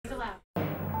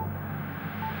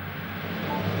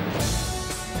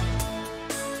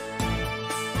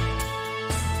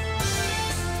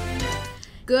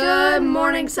Good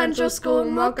morning, Central School,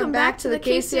 and welcome back to the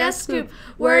KCS Scoop.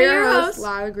 We're your hosts,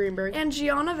 Lila Greenberg and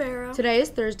Gianna Vera. Today is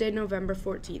Thursday, November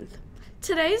 14th.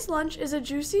 Today's lunch is a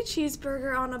juicy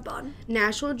cheeseburger on a bun.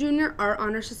 National Junior Art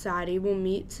Honor Society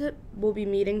will be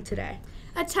meeting today.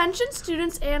 Attention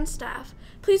students and staff,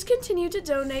 please continue to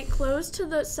donate. Clothes to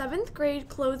the 7th grade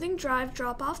clothing drive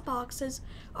drop-off boxes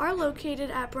are located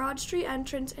at Broad Street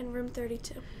entrance in room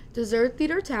 32. Dessert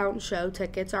Theater Talent Show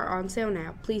tickets are on sale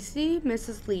now. Please see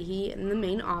Mrs. Leahy in the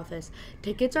main office.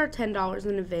 Tickets are $10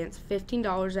 in advance,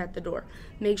 $15 at the door.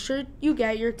 Make sure you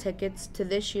get your tickets to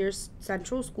this year's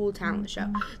Central School Talent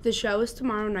Show. The show is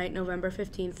tomorrow night, November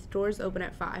 15th. Doors open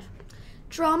at 5.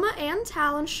 Drama and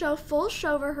Talent Show full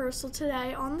show rehearsal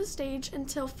today on the stage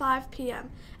until 5 p.m.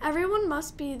 Everyone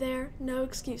must be there, no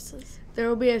excuses. There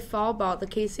will be a fall ball at the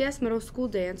KCS Middle School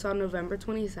dance on November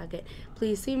 22nd.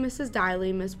 Please see Mrs.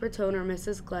 Diley, Miss Bertone, or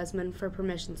Mrs. Glesman for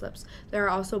permission slips. There are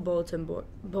also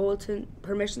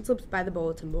permission slips by the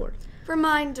bulletin board.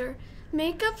 Reminder,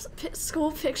 makeup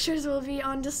school pictures will be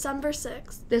on December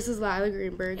 6th. This is Lila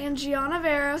Greenberg and Gianna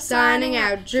Vera signing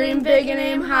out. Dream big and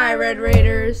aim high, Red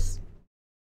Raiders.